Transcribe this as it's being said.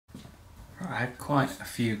I had quite a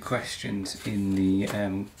few questions in the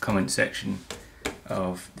comment section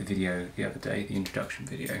of the video the other day, the introduction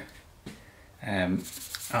video,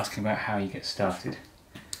 asking about how you get started.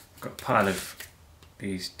 I've got a pile of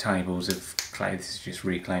these tiny balls of clay. This is just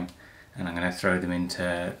reclaim, and I'm going to throw them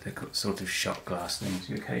into the sort of shot glass things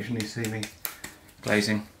you occasionally see me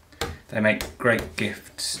glazing. They make great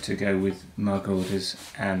gifts to go with mug orders,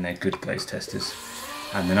 and they're good glaze testers.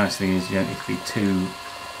 And the nice thing is you don't need to be too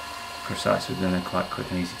precise with them, they're quite quick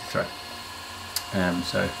and easy to throw.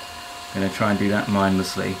 So I'm going to try and do that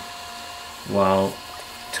mindlessly while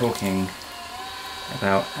talking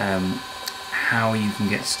about how you can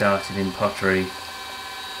get started in pottery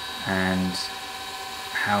and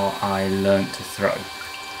how I learnt to throw.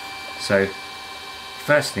 So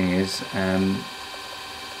first thing is, I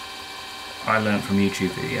learnt from YouTube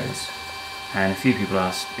videos, and a few people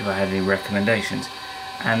asked if I had any recommendations,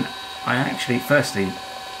 and I actually, firstly,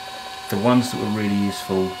 the ones that were really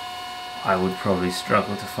useful I would probably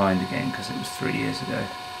struggle to find again because it was 3 years ago,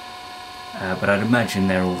 but I'd imagine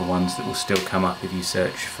they're all the ones that will still come up if you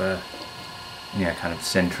search for, you know, kind of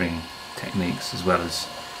centering techniques, as well as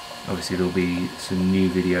obviously there'll be some new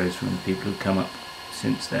videos from people who've come up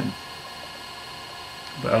since then.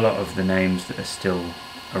 But a lot of the names that are still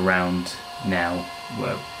around now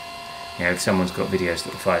were, you know, if someone's got videos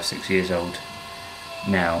that were 5-6 years old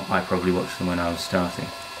now, I probably watched them when I was starting.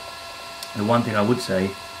 The one thing I would say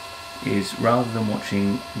is, rather than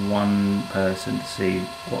watching one person to see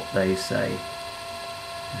what they say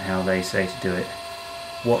and how they say to do it,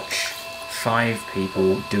 watch 5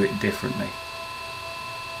 people do it differently.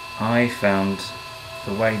 I found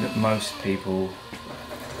the way that most people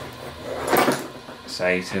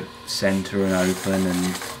say to centre and open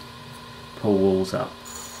and pull walls up,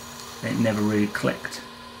 it never really clicked.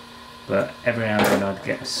 But every now and then I'd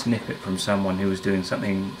get a snippet from someone who was doing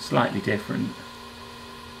something slightly different,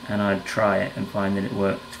 and I'd try it and find that it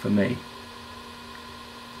worked for me.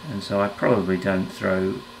 And so I probably don't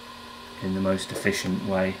throw in the most efficient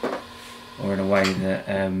way, or in a way that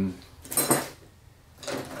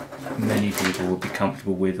many people would be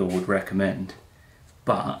comfortable with or would recommend.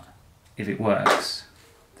 But if it works,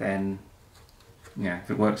 then, you know, if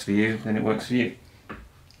it works for you, then it works for you.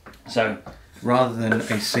 So rather than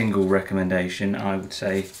a single recommendation, I would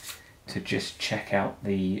say to just check out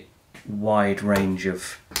the wide range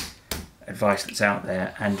of advice that's out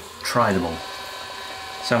there and try them all.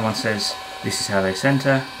 Someone says this is how they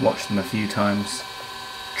centre, watch them a few times,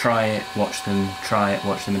 try it, watch them, try it,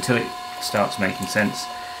 watch them until it starts making sense,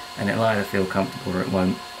 and it'll either feel comfortable or it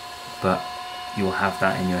won't, but you'll have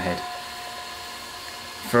that in your head.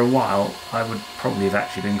 For a while I would probably have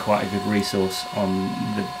actually been quite a good resource on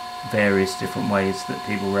the various different ways that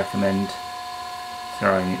people recommend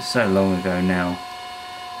throwing. It's so long ago now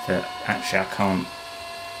that actually I can't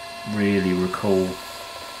really recall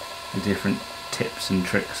the different tips and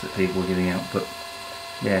tricks that people are giving out, but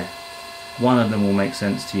yeah, one of them will make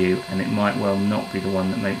sense to you and it might well not be the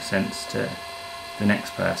one that makes sense to the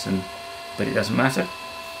next person, but it doesn't matter.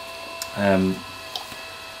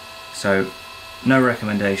 So no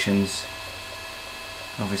recommendations.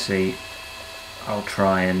 Obviously I'll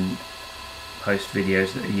try and post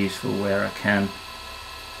videos that are useful where I can.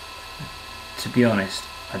 To be honest,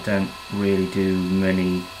 I don't really do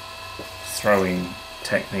many throwing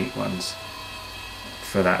technique ones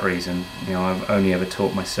for that reason. You know, I've only ever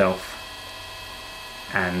taught myself,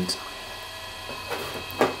 and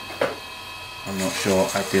I'm not sure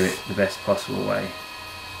I do it the best possible way.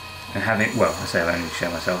 And having, well, I say I only show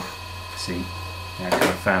myself. See, you know, kind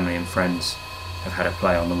of family and friends have had a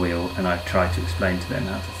play on the wheel, and I've tried to explain to them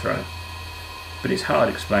how to throw. But it's hard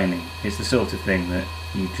explaining. It's the sort of thing that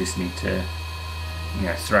you just need to, you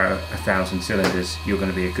know, throw 1,000 cylinders, you're going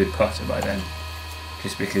to be a good potter by then.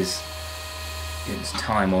 Just because it's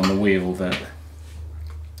time on the wheel that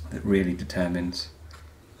really determines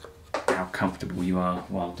how comfortable you are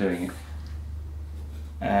while doing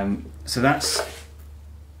it. So that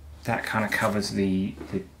kind of covers the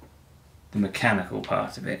mechanical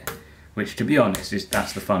part of it, which, to be honest,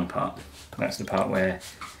 that's the fun part. That's the part where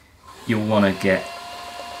you'll want to get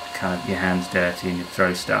kind of your hands dirty and you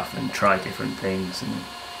throw stuff and try different things, and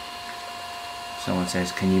someone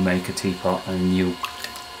says, can you make a teapot, and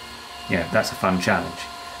yeah, that's a fun challenge.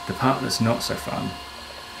 The part that's not so fun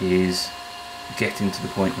is getting to the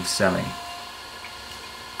point of selling.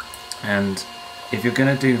 And if you're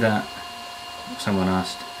going to do that, someone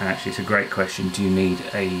asked, and actually it's a great question, do you need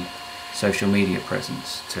a social media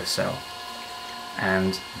presence to sell?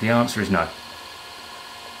 And the answer is no.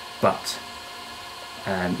 But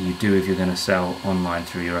you do if you're going to sell online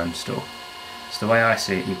through your own store. So the way I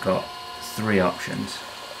see it, you've got three options.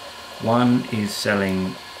 One is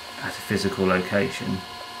selling at a physical location,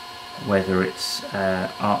 whether it's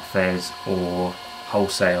art fairs or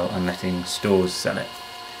wholesale and letting stores sell it.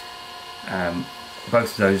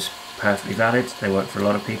 Both of those perfectly valid. They work for a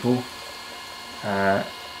lot of people.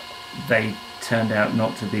 They turned out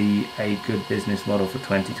not to be a good business model for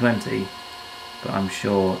 2020, but I'm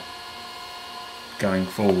sure going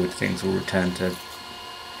forward things will return to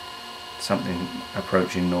something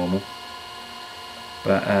approaching normal.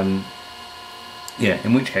 But yeah,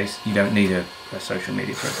 in which case you don't need a social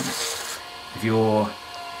media presence. If you're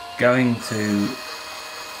going to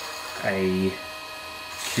a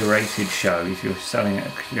curated show, if you're selling at a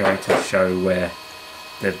curated show where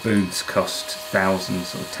the booths cost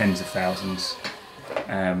thousands or tens of thousands,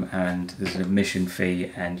 and there's an admission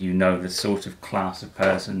fee, and you know the sort of class of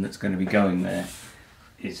person that's going to be going there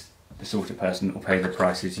is the sort of person that will pay the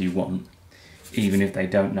prices you want, even if they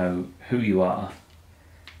don't know who you are,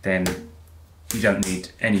 then you don't need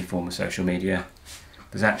any form of social media.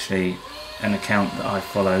 There's actually an account that I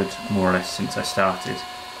followed more or less since I started,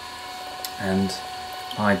 and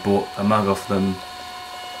I bought a mug off them,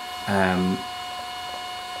 I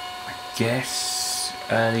guess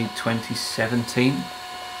early 2017.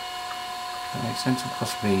 That makes sense, or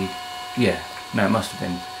possibly, yeah, no, it must have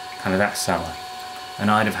been kind of that summer. And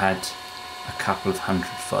I'd have had a couple of hundred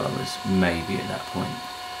followers, maybe at that point,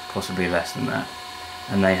 possibly less than that.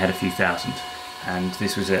 And they had a few thousand. And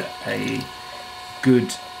this was a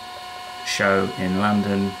good show in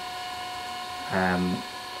London.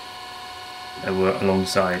 They were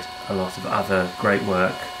alongside a lot of other great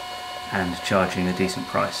work and charging a decent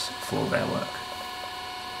price for their work.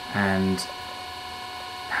 And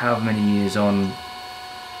however many years on,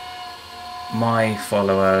 my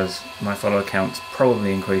follower count's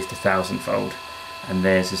probably increased 1,000-fold, and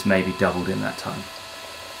theirs has maybe doubled in that time,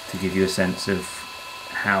 to give you a sense of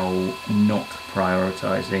how not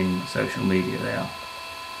prioritising social media they are.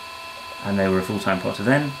 And they were a full-time potter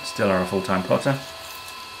then, still are a full-time potter,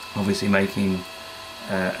 obviously making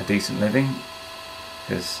a decent living,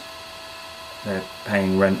 because they're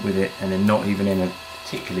paying rent with it, and they're not even in a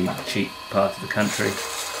particularly cheap part of the country.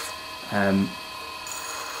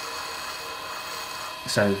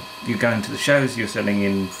 So you're going to the shows, you're selling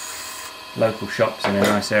in local shops in a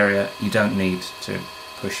nice area, you don't need to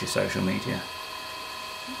push your social media.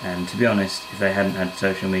 And to be honest, if they hadn't had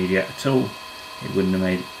social media at all, it wouldn't have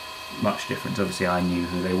made much difference. Obviously I knew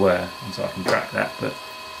who they were, and so I can track that, but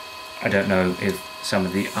I don't know if some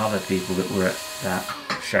of the other people that were at that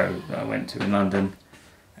show that I went to in London,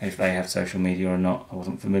 if they have social media or not. I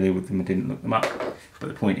wasn't familiar with them, I didn't look them up, but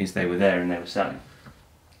the point is they were there and they were selling.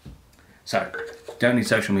 So, don't need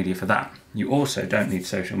social media for that. You also don't need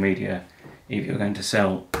social media if you're going to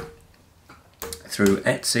sell through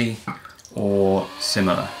Etsy or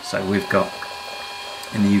similar. So we've got,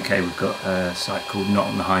 in the UK we've got a site called Not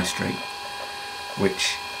on the High Street,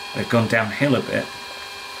 which they've gone downhill a bit,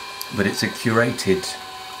 but it's a curated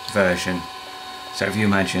version. So if you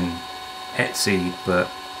imagine Etsy but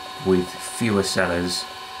with fewer sellers,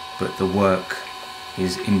 but the work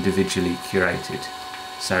is individually curated.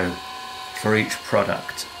 So for each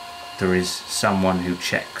product there is someone who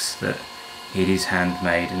checks that it is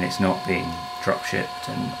handmade and it's not being drop shipped,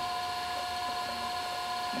 and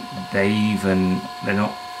they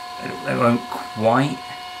won't quite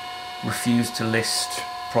refuse to list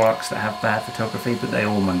products that have bad photography, but they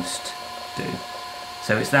almost do.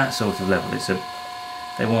 So it's that sort of level.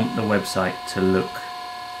 They want the website to look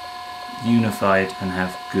unified and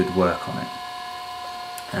have good work on it.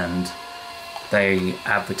 And they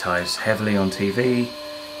advertise heavily on TV,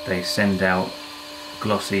 they send out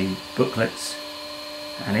glossy booklets,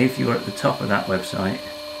 and if you're at the top of that website,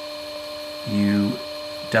 you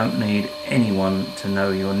don't need anyone to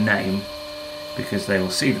know your name, because they will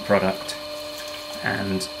see the product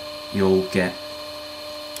and you'll get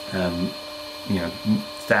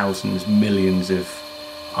thousands, millions of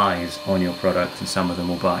eyes on your product, and some of them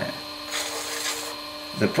will buy it.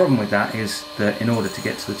 The problem with that is that in order to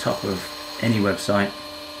get to the top of any website,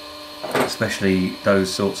 especially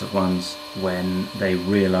those sorts of ones when they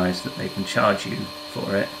realise that they can charge you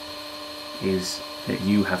for it, is that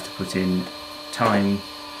you have to put in time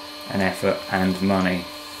and effort and money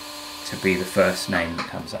to be the first name that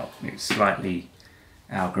comes up. It's slightly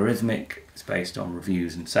algorithmic, it's based on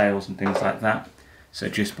reviews and sales and things like that. So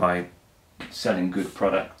just by selling good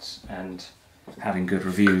products and having good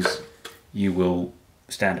reviews, you will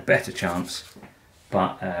stand a better chance.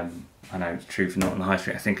 But I know it's true for Not on the High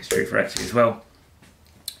Street, I think it's true for Etsy as well.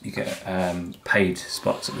 You get paid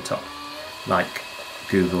spots at the top, like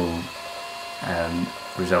Google,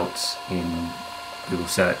 results in Google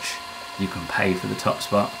search. You can pay for the top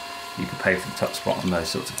spot. You can pay for the top spot on those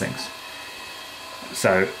sorts of things.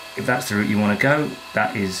 So if that's the route you want to go,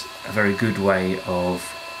 that is a very good way of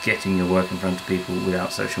getting your work in front of people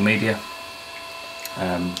without social media.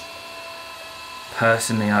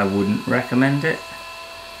 Personally, I wouldn't recommend it,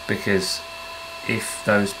 because if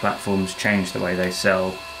those platforms change the way they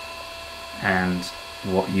sell and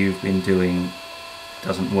what you've been doing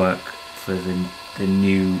doesn't work for the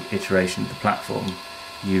new iteration of the platform,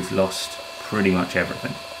 you've lost pretty much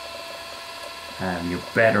everything. You're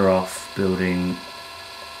better off building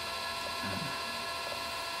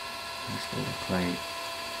this little plate.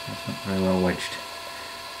 That's not very well wedged.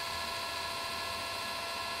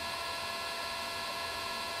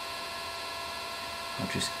 I'll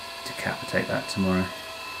just decapitate that tomorrow.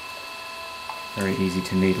 Very easy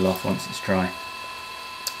to needle off once it's dry.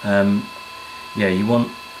 Yeah,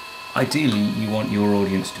 ideally you want your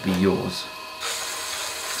audience to be yours.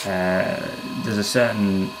 There's a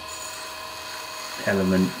certain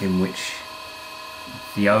element in which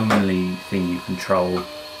the only thing you control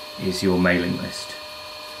is your mailing list.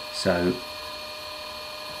 So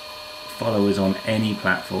followers on any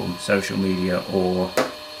platform, social media or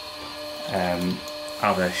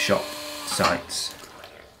other shop sites,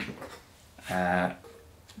 they're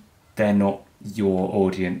not your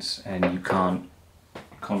audience, and you can't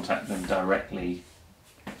contact them directly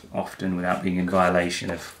often without being in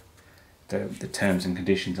violation of the terms and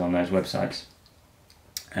conditions on those websites.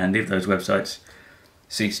 And if those websites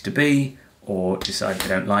cease to be, or decide they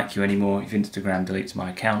don't like you anymore, if Instagram deletes my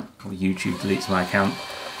account or YouTube deletes my account,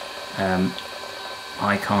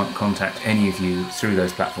 I can't contact any of you through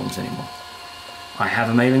those platforms anymore. I have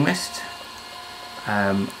a mailing list.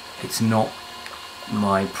 It's not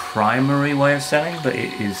my primary way of selling, but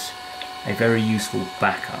it is a very useful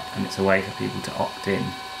backup, and it's a way for people to opt in.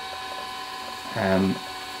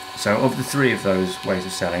 So of the three of those ways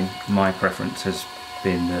of selling, my preference has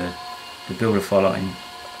been the build a following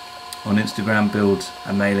on Instagram, build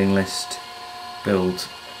a mailing list, build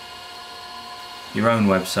your own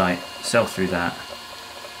website, sell through that,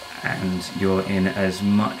 and you're in as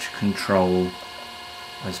much control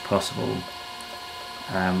as possible,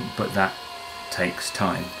 but that takes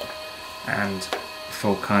time. And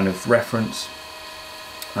for kind of reference,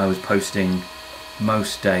 I was posting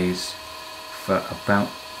most days for about,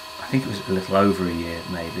 I think it was a little over a year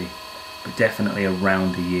maybe, but definitely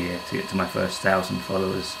around a year to get to my first 1,000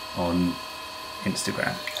 followers on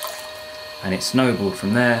Instagram. And it snowballed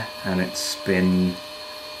from there, and it's been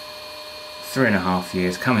 3.5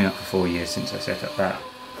 years, coming up for 4 years since I set up that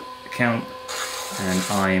account, and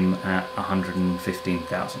I'm at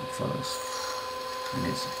 115,000 followers. And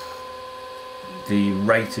the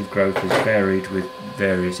rate of growth has varied with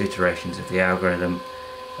various iterations of the algorithm.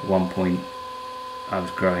 At one point I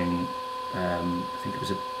was growing, I think it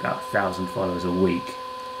was about 1,000 followers a week,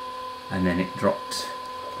 and then it dropped.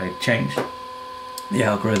 They changed the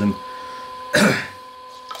algorithm.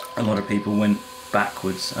 A lot of people went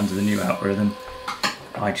backwards under the new algorithm.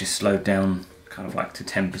 I just slowed down kind of like to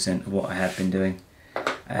 10% of what I had been doing,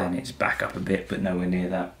 and it's back up a bit, but nowhere near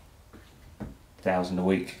that 1,000 a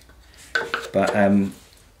week. But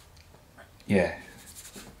yeah,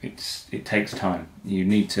 it takes time. You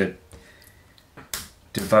need to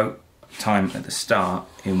devote time at the start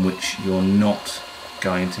in which you're not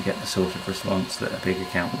going to get the sort of response that a big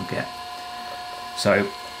account will get. So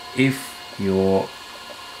if you're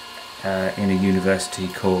in a university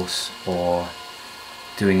course or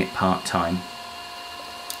doing it part-time,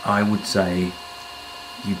 I would say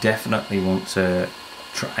you definitely want to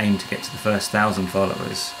aim to get to the first 1,000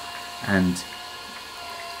 followers and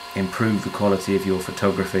improve the quality of your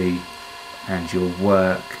photography and your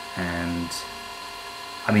work. And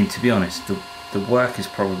I mean, to be honest, the work is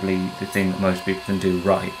probably the thing that most people can do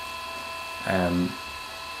right, and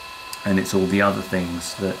it's all the other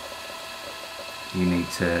things that you need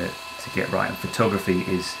to get right, and photography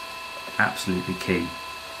is absolutely key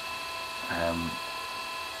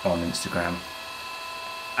on Instagram,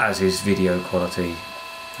 as is video quality,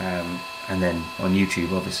 and then on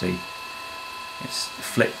YouTube obviously it's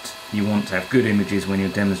flipped. You want to have good images when you're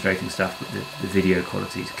demonstrating stuff, but the video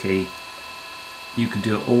quality is key. You can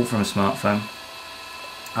do it all from a smartphone.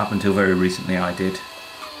 Up until very recently I did.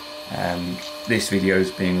 This video is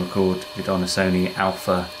being recorded on a Sony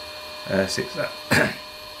Alpha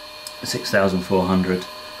 6400,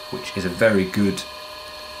 which is a very good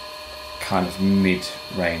kind of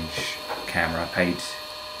mid-range camera. I paid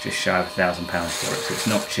just shy of £1,000 for it, so it's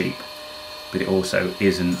not cheap, but it also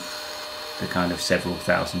isn't the kind of several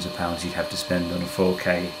thousands of pounds you'd have to spend on a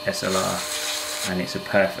 4K SLR and it's a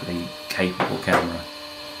perfectly capable camera.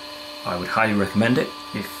 I would highly recommend it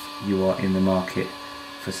if you are in the market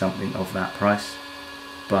for something of that price,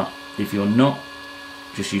 but if you're not,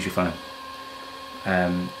 just use your phone.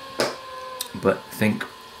 But think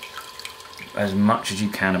as much as you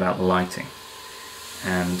can about the lighting,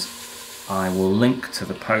 and I will link to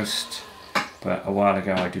the post, but a while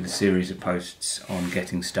ago I did a series of posts on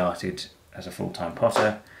getting started as a full-time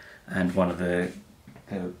potter, and one of the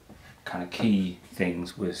kind of key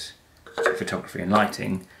things was photography and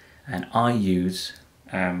lighting, and I use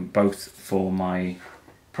both for my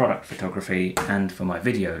product photography and for my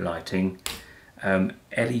video lighting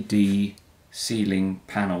LED ceiling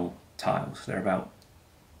panel tiles. They're about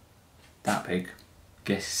that big,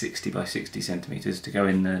 guess 60 by 60 centimeters, to go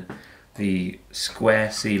in the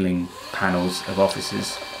square ceiling panels of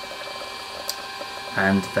offices,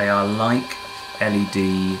 and they are like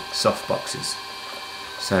LED softboxes,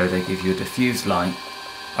 so they give you a diffused light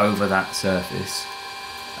over that surface,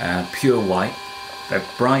 pure white. They're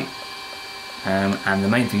bright, and the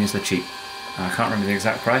main thing is they're cheap. I can't remember the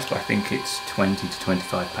exact price, but I think it's £20 to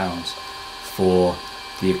 £25 for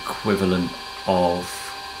the equivalent of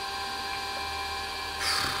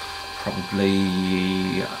probably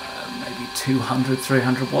maybe 200,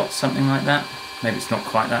 300 watts, something like that. Maybe it's not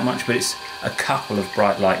quite that much, but it's a couple of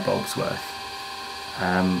bright light bulbs worth.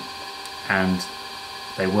 And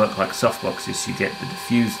they work like softboxes, so you get the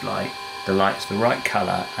diffused light, the light's the right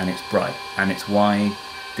colour, and it's bright, and it's why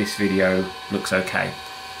this video looks okay.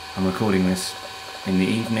 I'm recording this in the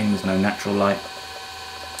evening, there's no natural light.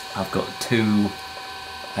 I've got two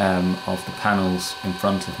of the panels in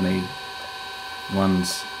front of me,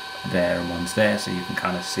 one's there and one's there, so you can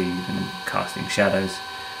kind of see them casting shadows,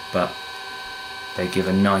 but they give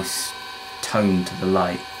a nice tone to the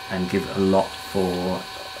light and give a lot for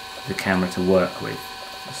the camera to work with,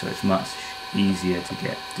 so it's much easier to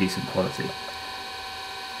get decent quality.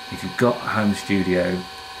 If you've got a home studio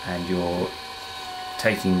and you're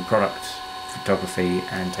taking product photography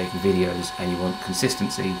and taking videos and you want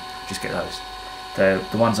consistency, just get those.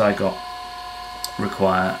 The ones I got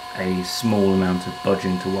require a small amount of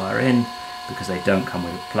bodging to wire in because they don't come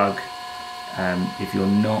with a plug. If you're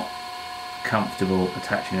not comfortable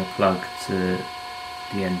attaching a plug to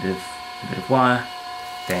the end of a bit of wire,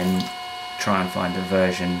 then try and find a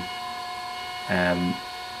version.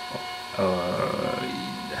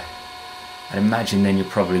 I'd imagine then you're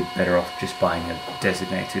probably better off just buying a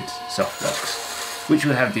designated softbox, which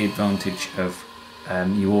will have the advantage of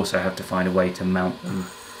you also have to find a way to mount them.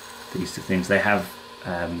 These two things, they have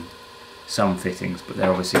some fittings, but they're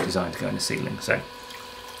obviously designed to go in the ceiling. So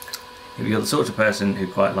if you're the sort of person who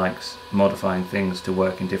quite likes modifying things to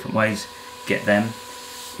work in different ways, get them.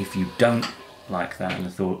 If you don't like that and the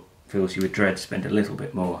thought feels you would dread, spend a little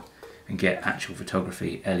bit more and get actual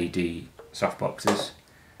photography LED softboxes.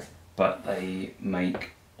 But they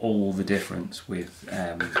make all the difference with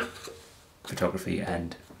photography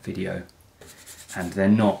and video, and they're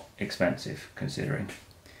not expensive considering,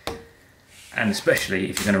 and especially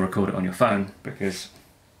if you're going to record it on your phone, because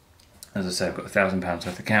as I say, I've got £1,000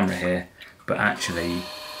 worth of camera here, but actually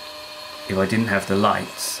if I didn't have the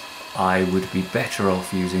lights I would be better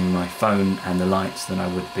off using my phone and the lights than I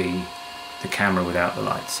would be the camera without the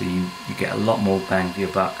lights. So you get a lot more bang for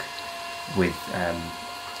your buck with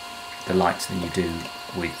the lights than you do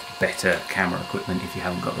with better camera equipment if you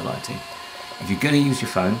haven't got the lighting. If you're going to use your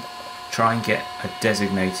phone, try and get a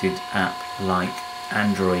designated app like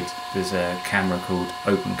Android. There's a camera called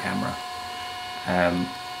Open Camera.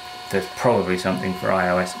 There's probably something for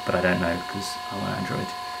iOS, but I don't know because I'm on Android.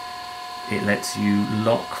 It lets you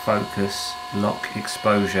lock focus, lock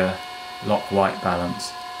exposure, lock white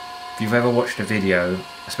balance. If you've ever watched a video,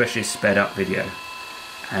 especially a sped up video,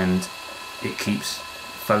 and it keeps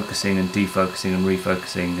focusing and defocusing and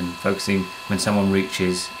refocusing and focusing, when someone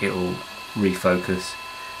reaches it'll refocus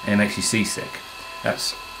and it makes you seasick.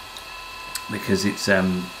 That's because it's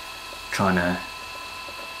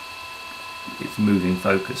it's moving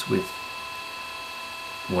focus with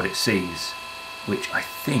what it sees, which I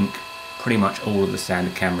think pretty much all of the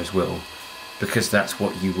standard cameras will, because that's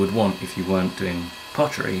what you would want if you weren't doing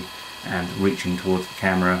pottery and reaching towards the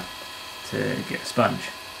camera to get a sponge.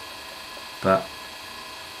 But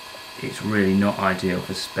it's really not ideal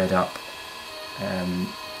for sped up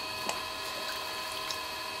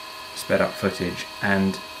footage,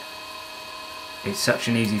 and it's such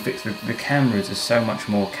an easy fix. The cameras are so much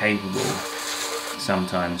more capable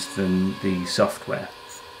sometimes than the software.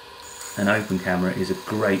 An Open Camera is a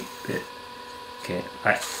great bit kit.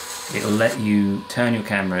 It'll let you turn your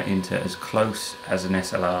camera into as close as an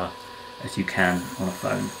SLR as you can on a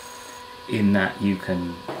phone. in that you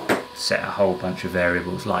can set a whole bunch of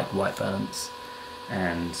variables like white balance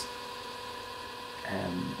and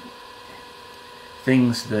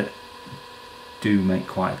things that do make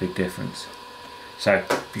quite a big difference. So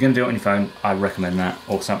if you're going to do it on your phone, I recommend that,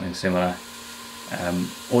 or something similar,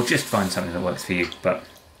 or just find something that works for you, but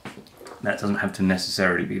that doesn't have to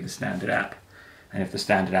necessarily be the standard app. And if the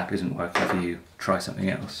standard app isn't working for you, try something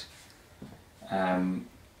else.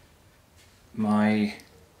 My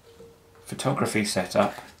photography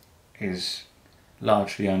setup is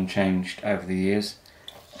largely unchanged over the years,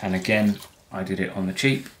 and again, I did it on the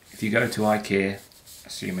cheap. If you go to IKEA,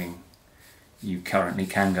 assuming you currently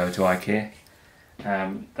can go to IKEA,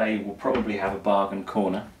 they will probably have a bargain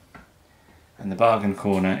corner, and the bargain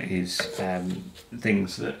corner is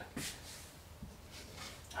things that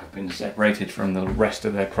have been separated from the rest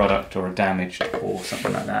of their product or are damaged or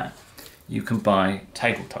something like that. You can buy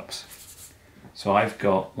tabletops. So I've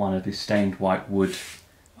got one of the stained white wood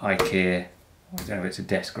IKEA, I don't know if it's a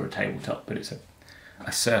desk or a tabletop, but it's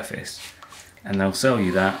a surface, and they'll sell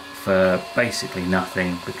you that for basically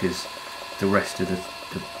nothing because the rest of the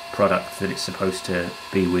product that it's supposed to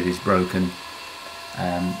be with is broken.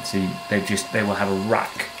 So they will have a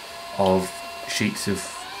rack of sheets of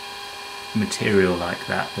material like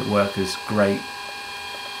that work as great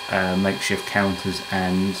makeshift counters,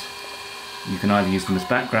 and you can either use them as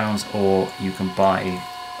backgrounds or you can buy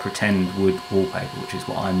pretend wood wallpaper, which is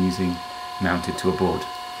what I'm using mounted to a board.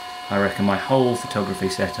 I reckon my whole photography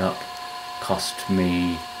setup cost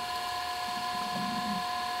me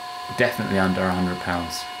definitely under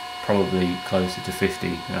 £100, probably closer to 50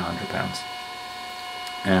 than £100.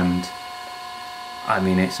 And I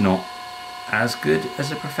mean, it's not as good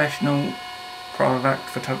as a professional product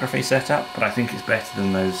photography setup, but I think it's better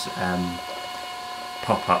than those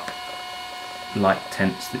pop-up light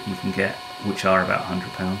tents that you can get, which are about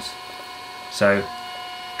 £100. So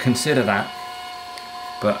consider that.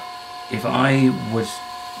 But if I was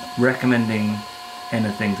recommending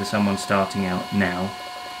anything to someone starting out now,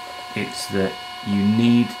 it's that you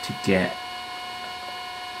need to get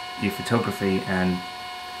your photography and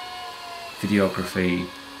videography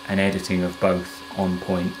and editing of both on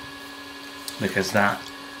point, because that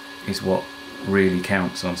is what really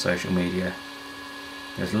counts on social media.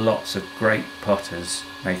 There's lots of great potters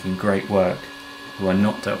making great work who are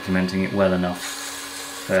not documenting it well enough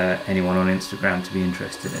for anyone on Instagram to be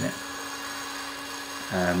interested in it.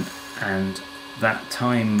 And that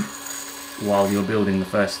time while you're building the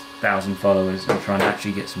first 1,000 followers and trying to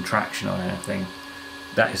actually get some traction on anything,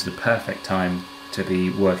 that is the perfect time to be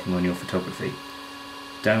working on your photography.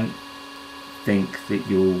 Don't think that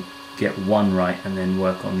you'll get one right and then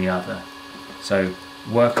work on the other. So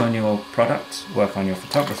work on your products, work on your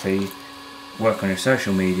photography, work on your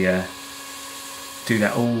social media, do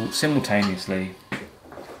that all simultaneously,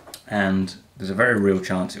 and there's a very real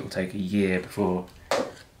chance it will take a year before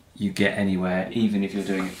you get anywhere, even if you're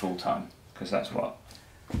doing it full time, because that's what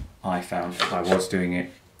I found. I was doing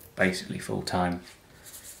it basically full time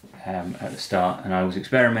at the start, and I was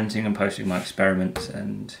experimenting and posting my experiments,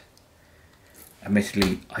 and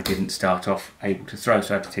admittedly I didn't start off able to throw,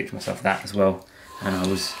 so I had to teach myself that as well. And I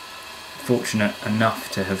was fortunate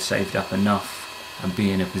enough to have saved up enough and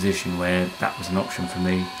be in a position where that was an option for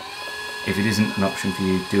me. If it isn't an option for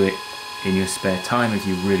you, do it in your spare time if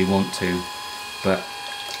you really want to, but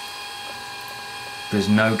there's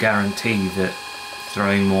no guarantee that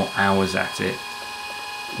throwing more hours at it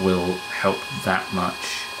will help that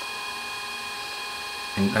much,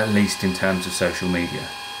 at least in terms of social media.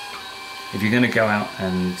 If you're going to go out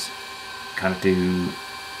and kind of do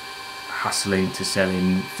hustling to sell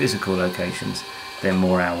in physical locations, then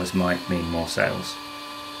more hours might mean more sales.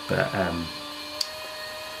 But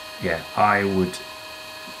yeah, I would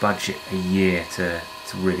budget a year to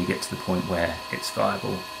really get to the point where it's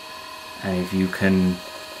viable. And if you can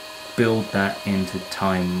build that into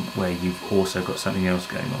time where you've also got something else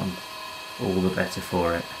going on, all the better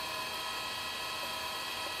for it.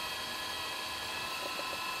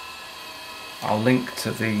 I'll link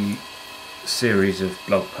to the series of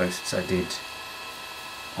blog posts I did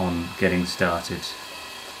on getting started,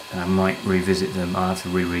 and I might revisit them. I'll have to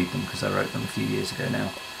reread them because I wrote them a few years ago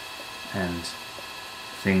now, and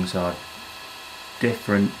things are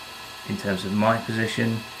different in terms of my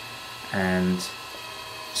position, and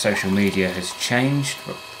social media has changed,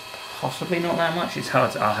 but possibly not that much. It's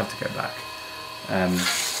hard I'll have to go back,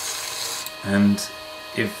 and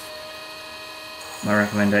if my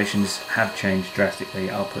recommendations have changed drastically,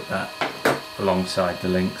 I'll put that alongside the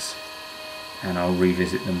links and I'll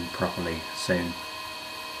revisit them properly soon.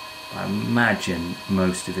 I imagine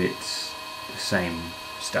most of it's the same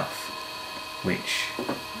stuff, which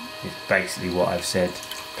is basically what I've said,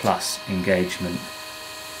 plus engagement.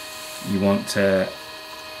 You want to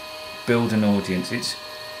build an audience. It's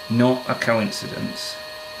not a coincidence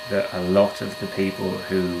that a lot of the people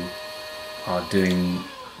who are doing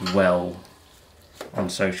well on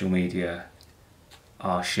social media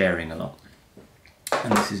are sharing a lot.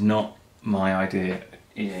 And this is not my idea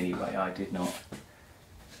in any way. I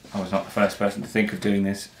was not the first person to think of doing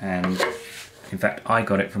this, and in fact I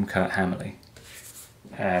got it from Kurt Hammerly.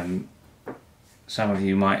 Some of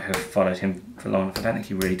you might have followed him for long. I don't think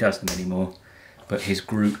he really does them anymore, but his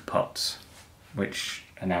group pots, which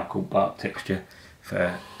are now called bark texture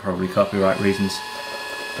for probably copyright reasons,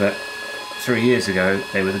 but 3 years ago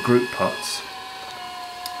they were the group pots,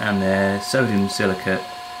 and they're sodium silicate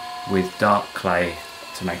with dark clay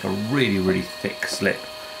to make a really thick slip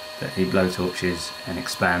that he blowtorches and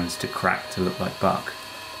expands to crack to look like bark.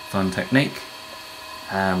 Fun technique.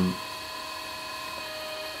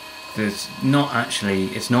 It's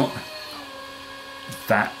not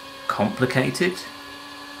that complicated,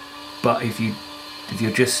 but if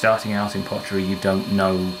you're just starting out in pottery, you don't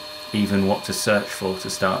know even what to search for to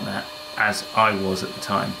start that, as I was at the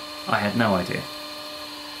time. I had no idea.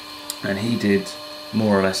 And he did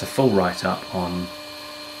more or less a full write-up on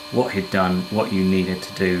what he'd done, what you needed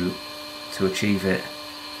to do to achieve it.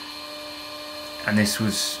 And this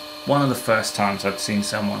was one of the first times I'd seen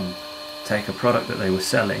someone take a product that they were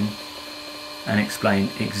selling and explain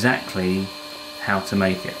exactly how to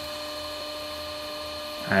make it.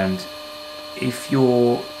 And if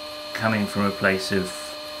you're coming from a place of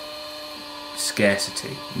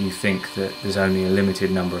scarcity, you think that there's only a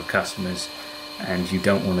limited number of customers and you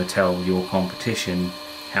don't want to tell your competition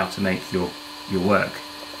how to make your work,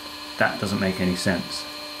 that doesn't make any sense.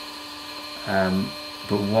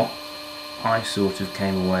 But what I sort of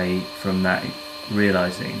came away from that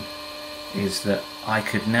realising is that I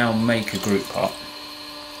could now make a group pot,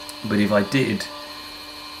 but if I did,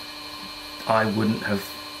 I'd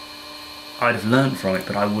have learned from it,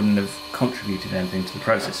 but I wouldn't have contributed anything to the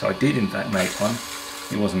process. So I did in fact make one.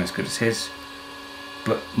 It wasn't as good as his,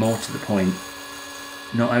 but more to the point,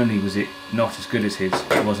 not only was it not as good as his,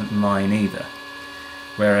 it wasn't mine either.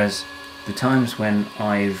 Whereas the times when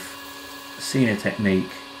I've seen a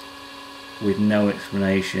technique with no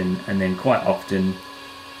explanation, and then quite often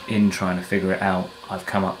in trying to figure it out, I've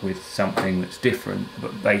come up with something that's different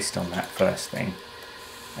but based on that first thing,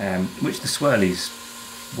 which the swirlies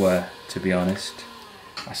were, to be honest.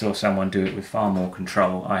 I saw someone do it with far more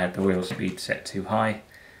control. I had the wheel speed set too high.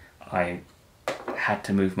 I had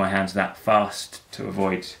to move my hands that fast to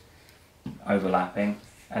avoid overlapping,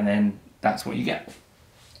 and then that's what you get.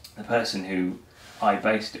 The person who I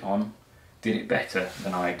based it on did it better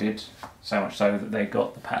than I did, so much so that they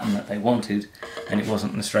got the pattern that they wanted, and it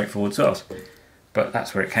wasn't the straightforward source. But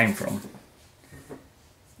that's where it came from.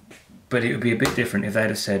 But it would be a bit different if they'd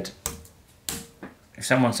have said, if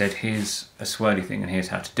someone said, here's a swirly thing and here's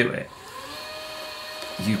how to do it,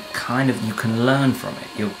 you can learn from it.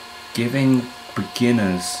 You're giving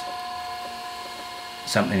beginners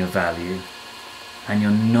something of value, and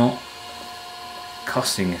you're not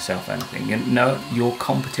costing yourself anything. Your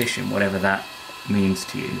competition, whatever that means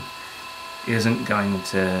to you, isn't going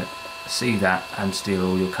to see that and steal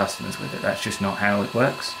all your customers with it. That's just not how it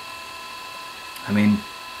works. I mean,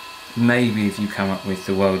 maybe if you come up with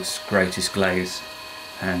the world's greatest glaze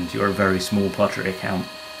and you're a very small pottery account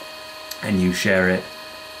and you share it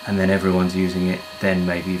and then everyone's using it, then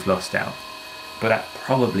maybe you've lost out. But that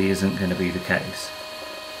probably isn't going to be the case.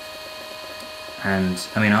 And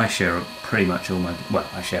I mean, I share pretty much all my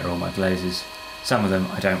glazes. Some of them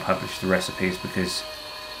I don't publish the recipes because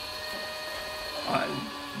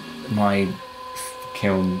my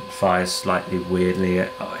kiln fires slightly weirdly.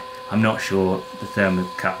 I'm not sure the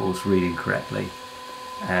thermocouple's reading correctly,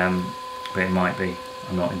 but it might be.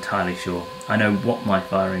 I'm not entirely sure. I know what my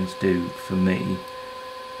firings do for me,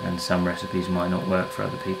 and some recipes might not work for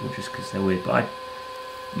other people just because they're weird. But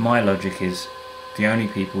my logic is, the only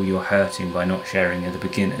people you're hurting by not sharing are the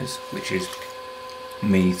beginners, which is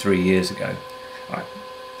me 3 years ago. I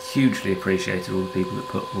hugely appreciated all the people that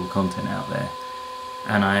put all the content out there,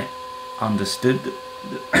 and I understood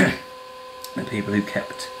the people who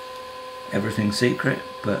kept everything secret,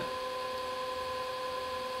 but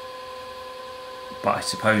I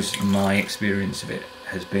suppose my experience of it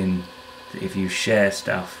has been that if you share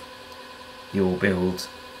stuff, you'll build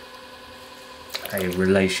a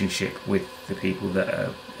relationship with the people that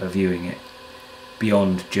are viewing it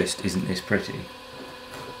beyond just, isn't this pretty?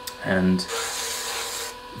 And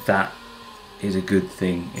that is a good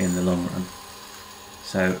thing in the long run.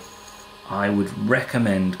 So I would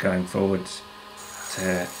recommend going forwards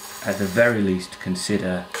to, at the very least,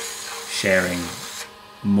 consider sharing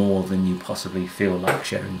more than you possibly feel like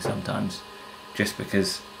sharing sometimes, just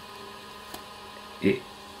because it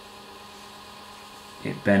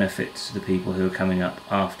benefits the people who are coming up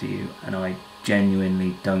after you, and I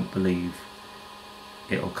genuinely don't believe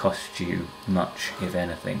it'll cost you much, if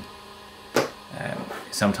anything. It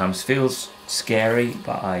sometimes feels scary,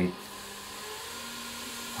 but I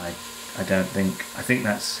don't think, I think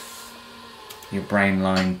that's your brain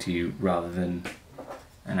lying to you rather than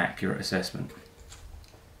an accurate assessment.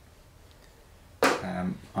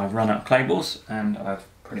 I've run out of clay balls and I've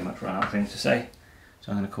pretty much run out of things to say,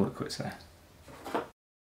 so I'm going to call it quits there.